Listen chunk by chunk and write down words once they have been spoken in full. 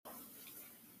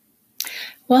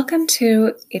Welcome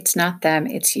to It's Not Them,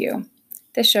 It's You,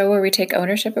 the show where we take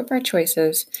ownership of our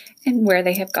choices and where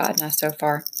they have gotten us so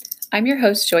far. I'm your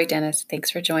host, Joy Dennis.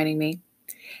 Thanks for joining me.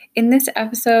 In this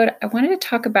episode, I wanted to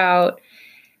talk about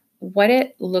what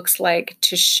it looks like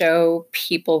to show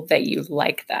people that you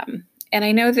like them. And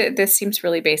I know that this seems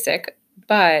really basic,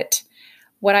 but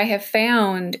what I have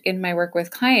found in my work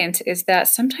with clients is that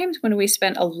sometimes when we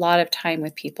spend a lot of time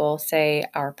with people, say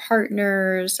our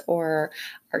partners or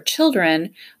our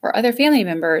children or other family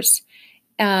members,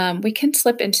 we can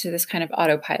slip into this kind of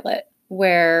autopilot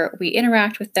where we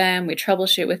interact with them, we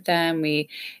troubleshoot with them, we,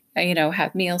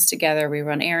 have meals together, we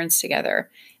run errands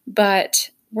together, but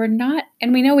we're not,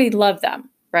 and we know we love them,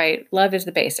 right? Love is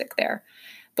the basic there.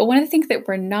 But one of the things that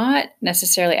we're not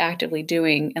necessarily actively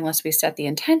doing, unless we set the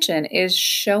intention, is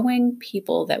showing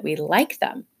people that we like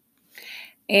them.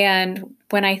 And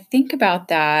when I think about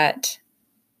that,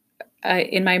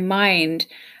 in my mind,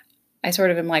 I sort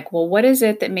of am like, well, what is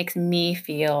it that makes me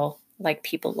feel like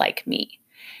people like me?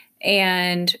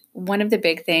 And one of the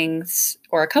big things,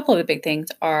 or a couple of the big things,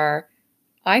 are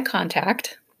eye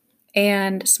contact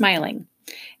and smiling.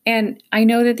 And I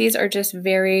know that these are just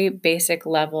very basic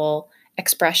level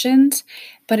expressions,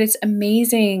 but it's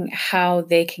amazing how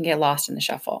they can get lost in the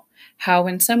shuffle. How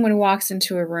when someone walks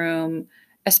into a room,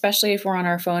 especially if we're on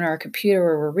our phone or our computer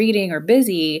or we're reading or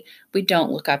busy, we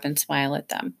don't look up and smile at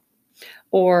them.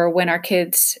 Or when our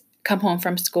kids come home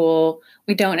from school,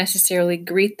 we don't necessarily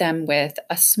greet them with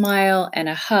a smile and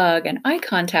a hug and eye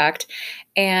contact.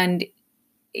 And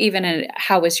even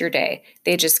how was your day?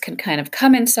 They just can kind of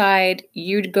come inside,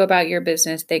 you go about your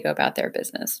business, they go about their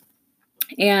business.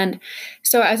 And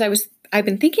so I've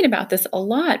been thinking about this a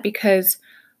lot because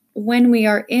when we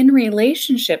are in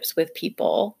relationships with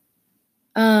people,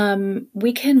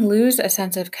 we can lose a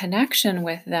sense of connection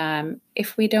with them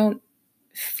if we don't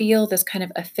feel this kind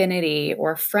of affinity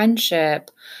or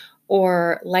friendship,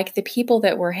 or like the people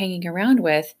that we're hanging around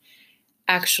with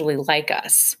actually like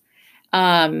us.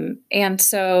 And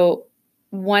so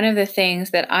one of the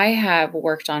things that I have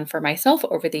worked on for myself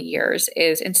over the years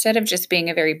is, instead of just being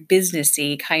a very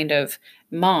businessy kind of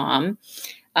mom,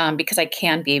 because I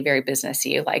can be very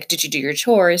businessy, like, did you do your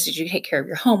chores? Did you take care of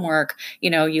your homework?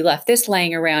 You left this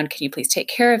laying around. Can you please take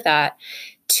care of that?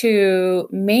 To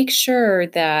make sure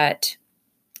that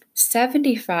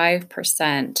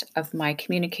 75% of my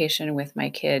communication with my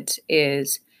kids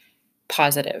is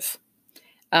positive,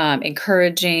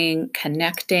 encouraging,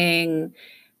 connecting,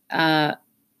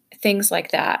 things like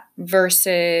that,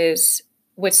 versus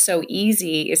what's so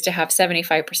easy is to have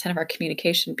 75% of our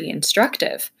communication be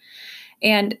instructive.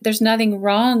 And there's nothing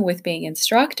wrong with being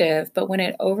instructive, but when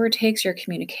it overtakes your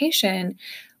communication,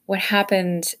 what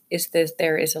happens is that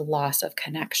there is a loss of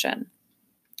connection.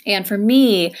 And for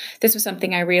me, this was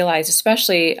something I realized,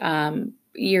 especially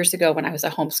years ago when I was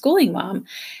a homeschooling mom,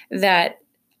 that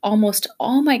almost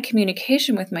all my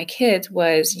communication with my kids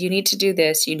was, you need to do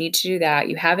this, you need to do that,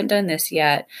 you haven't done this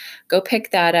yet, go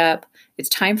pick that up, it's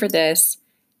time for this,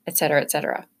 et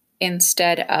cetera,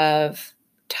 instead of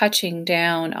touching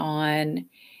down on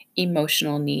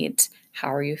emotional needs.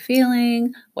 How are you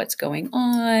feeling? What's going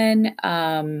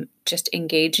on? Just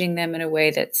engaging them in a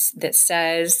way that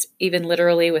says, even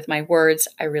literally with my words,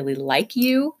 I really like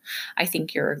you. I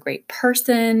think you're a great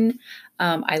person.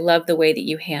 I love the way that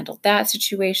you handled that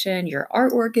situation. Your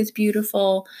artwork is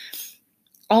beautiful.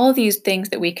 All of these things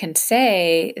that we can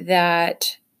say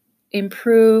that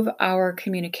improve our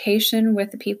communication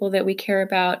with the people that we care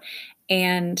about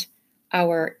and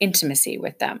our intimacy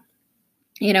with them.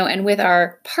 And with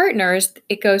our partners,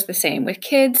 it goes the same. With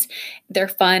kids, they're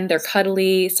fun, they're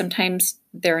cuddly, sometimes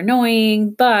they're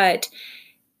annoying, but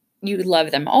you love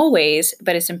them always,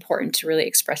 but it's important to really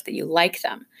express that you like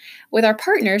them. With our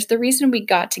partners, the reason we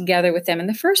got together with them in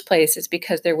the first place is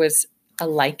because there was a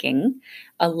liking,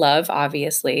 a love,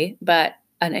 obviously, but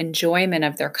an enjoyment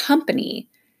of their company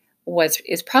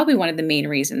is probably one of the main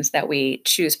reasons that we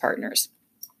choose partners.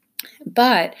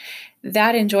 But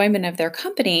that enjoyment of their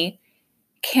company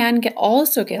can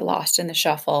also get lost in the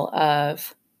shuffle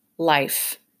of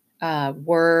life,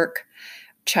 work,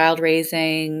 child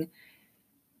raising,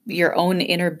 your own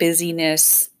inner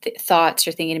busyness, thoughts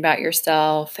you're thinking about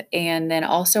yourself, and then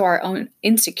also our own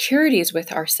insecurities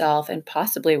with ourselves and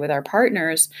possibly with our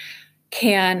partners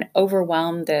can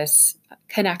overwhelm this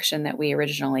connection that we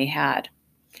originally had.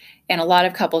 And a lot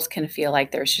of couples can feel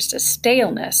like there's just a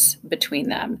staleness between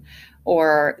them,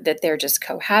 or that they're just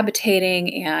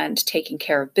cohabitating and taking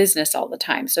care of business all the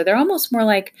time. So they're almost more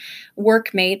like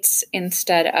workmates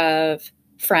instead of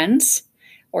friends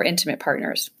or intimate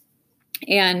partners.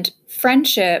 And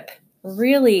friendship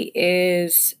really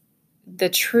is the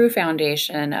true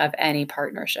foundation of any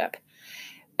partnership,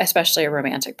 especially a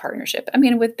romantic partnership. I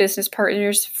mean, with business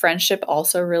partners, friendship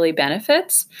also really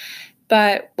benefits.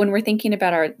 But when we're thinking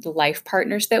about our life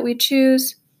partners that we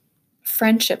choose,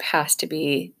 friendship has to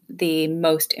be the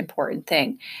most important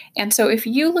thing. And so if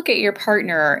you look at your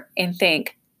partner and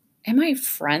think, am I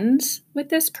friends with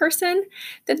this person?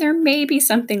 Then there may be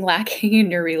something lacking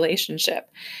in your relationship,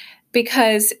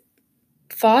 because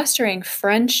fostering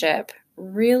friendship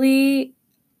really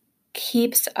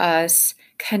keeps us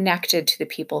connected to the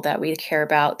people that we care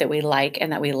about, that we like,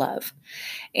 and that we love.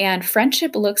 And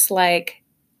friendship looks like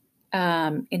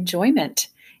enjoyment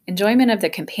of the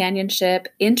companionship,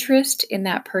 interest in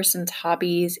that person's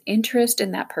hobbies, interest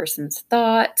in that person's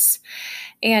thoughts.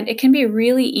 And it can be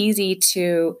really easy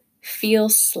to feel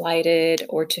slighted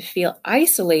or to feel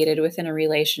isolated within a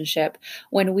relationship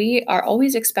when we are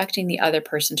always expecting the other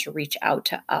person to reach out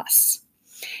to us.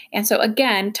 And so,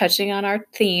 again, touching on our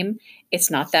theme,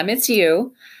 it's not them, it's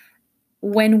you.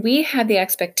 When we have the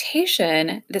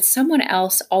expectation that someone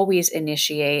else always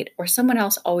initiate or someone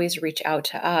else always reach out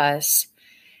to us,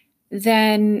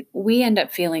 then we end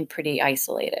up feeling pretty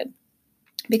isolated.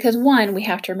 Because one, we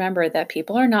have to remember that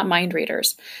people are not mind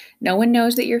readers. No one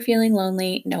knows that you're feeling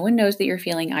lonely. No one knows that you're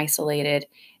feeling isolated.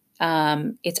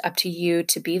 It's up to you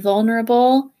to be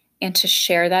vulnerable and to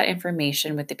share that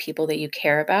information with the people that you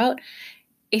care about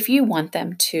if you want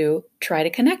them to try to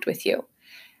connect with you.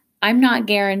 I'm not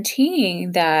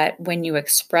guaranteeing that when you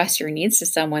express your needs to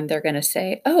someone, they're going to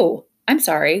say, oh, I'm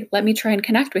sorry, let me try and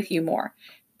connect with you more.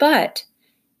 But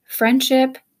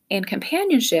friendship and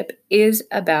companionship is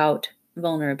about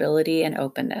vulnerability and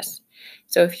openness.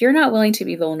 So if you're not willing to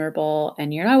be vulnerable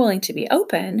and you're not willing to be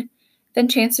open, then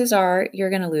chances are you're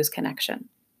going to lose connection.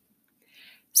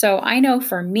 So I know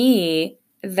for me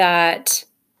that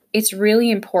it's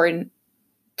really important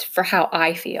for how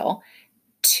I feel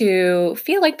to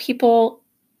feel like people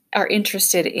are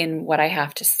interested in what I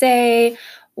have to say,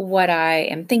 what I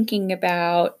am thinking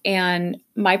about. And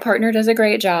my partner does a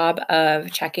great job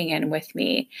of checking in with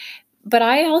me. But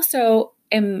I also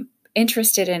am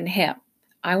interested in him.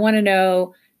 I want to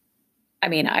know,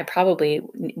 I probably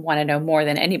want to know more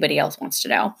than anybody else wants to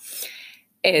know,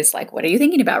 is like, what are you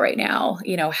thinking about right now?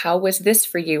 How was this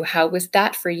for you? How was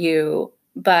that for you?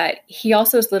 But he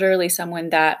also is literally someone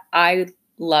that I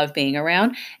love being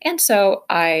around. And so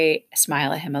I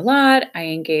smile at him a lot. I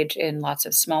engage in lots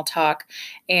of small talk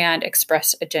and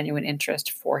express a genuine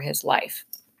interest for his life.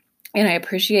 And I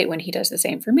appreciate when he does the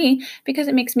same for me, because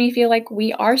it makes me feel like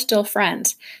we are still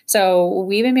friends. So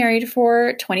we've been married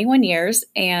for 21 years,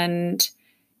 and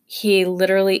he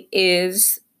literally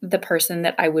is the person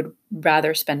that I would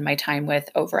rather spend my time with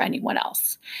over anyone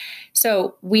else.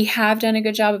 So we have done a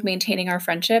good job of maintaining our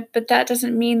friendship, but that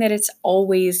doesn't mean that it's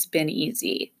always been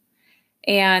easy.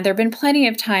 And there have been plenty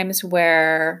of times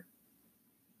where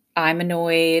I'm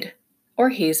annoyed or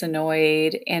he's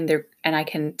annoyed, and I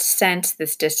can sense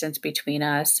this distance between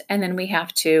us. And then we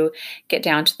have to get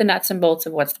down to the nuts and bolts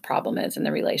of what the problem is in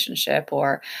the relationship,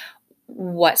 or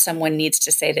what someone needs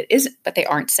to say that isn't, but they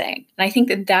aren't saying. And I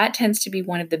think that tends to be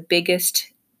one of the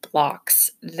biggest blocks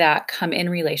that come in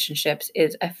relationships,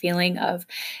 is a feeling of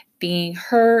being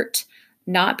hurt,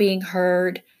 not being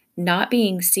heard, not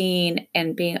being seen,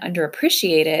 and being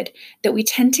underappreciated, that we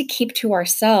tend to keep to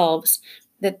ourselves,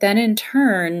 that then in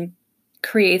turn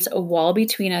creates a wall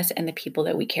between us and the people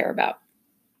that we care about.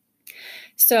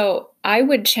 So I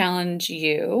would challenge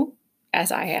you,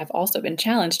 as I have also been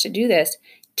challenged to do this,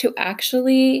 to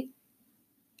actually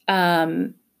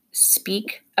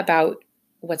speak about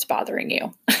what's bothering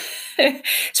you.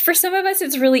 For some of us,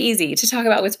 it's really easy to talk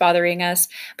about what's bothering us,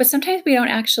 but sometimes we don't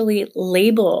actually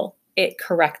label it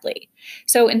correctly.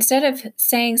 So instead of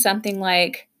saying something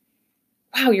like,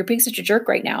 wow, you're being such a jerk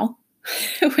right now,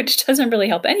 which doesn't really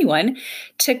help anyone,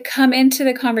 to come into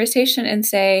the conversation and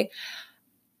say,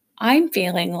 I'm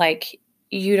feeling like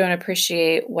you don't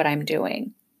appreciate what I'm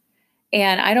doing.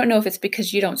 And I don't know if it's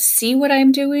because you don't see what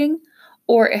I'm doing,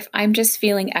 or if I'm just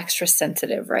feeling extra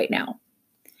sensitive right now.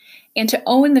 And to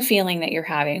own the feeling that you're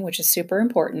having, which is super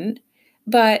important,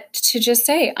 but to just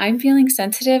say, I'm feeling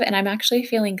sensitive and I'm actually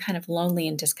feeling kind of lonely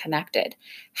and disconnected.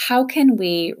 How can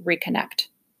we reconnect?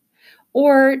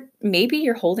 Or maybe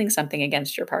you're holding something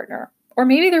against your partner, or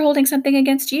maybe they're holding something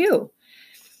against you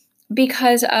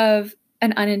because of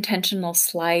an unintentional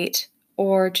slight,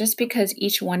 or just because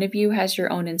each one of you has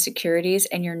your own insecurities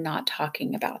and you're not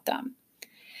talking about them.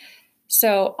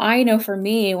 So I know for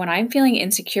me, when I'm feeling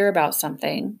insecure about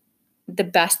something, the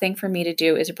best thing for me to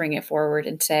do is bring it forward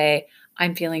and say,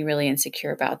 I'm feeling really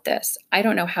insecure about this. I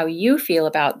don't know how you feel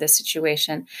about this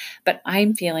situation, but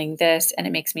I'm feeling this and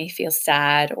it makes me feel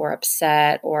sad or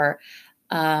upset or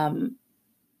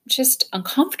just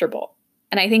uncomfortable.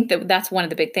 And I think that that's one of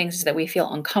the big things is that we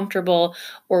feel uncomfortable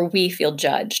or we feel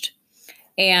judged.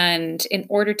 And in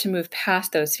order to move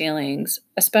past those feelings,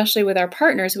 especially with our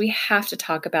partners, we have to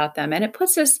talk about them. And it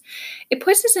puts us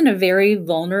in a very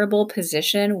vulnerable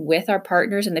position with our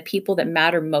partners and the people that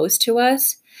matter most to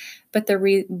us. But the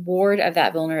reward of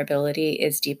that vulnerability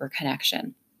is deeper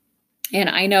connection. And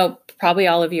I know probably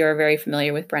all of you are very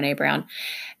familiar with Brené Brown.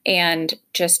 And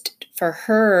just for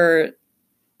her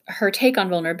take on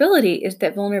vulnerability is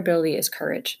that vulnerability is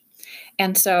courage.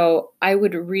 And so I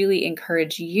would really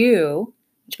encourage you,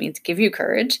 which means give you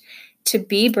courage, to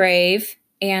be brave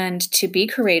and to be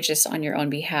courageous on your own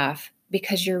behalf,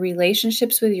 because your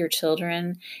relationships with your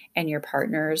children and your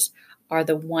partners are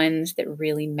the ones that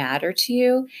really matter to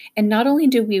you. And not only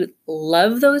do we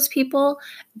love those people,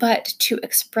 but to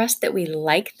express that we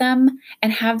like them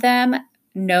and have them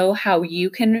know how you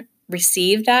can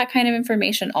receive that kind of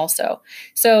information also.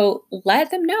 So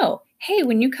let them know, hey,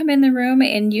 when you come in the room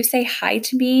and you say hi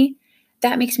to me,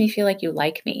 that makes me feel like you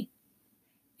like me.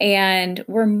 And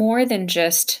we're more than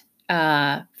just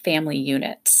family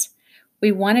units.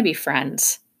 We want to be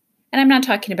friends. And I'm not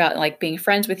talking about like being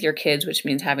friends with your kids, which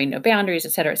means having no boundaries,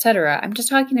 et cetera, et cetera. I'm just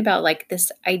talking about like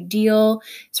this ideal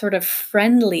sort of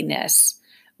friendliness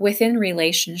within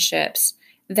relationships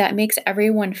that makes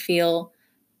everyone feel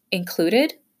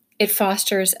included. It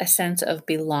fosters a sense of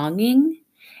belonging,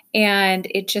 and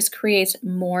it just creates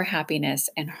more happiness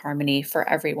and harmony for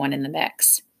everyone in the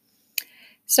mix.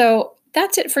 So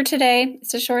that's it for today.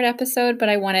 It's a short episode, but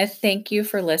I want to thank you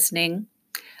for listening.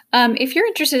 If you're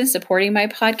interested in supporting my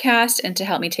podcast and to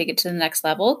help me take it to the next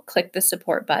level, click the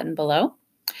support button below.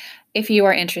 If you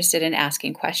are interested in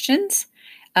asking questions,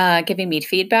 giving me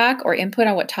feedback or input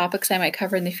on what topics I might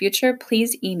cover in the future,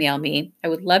 please email me. I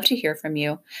would love to hear from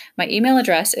you. My email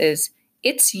address is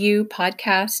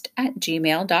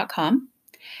itsyoupodcast@gmail.com.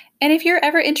 And if you're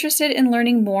ever interested in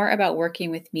learning more about working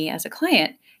with me as a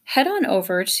client, head on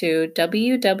over to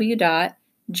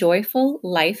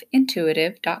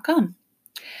www.joyfullifeintuitive.com.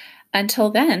 Until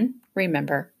then,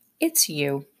 remember, it's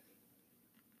you.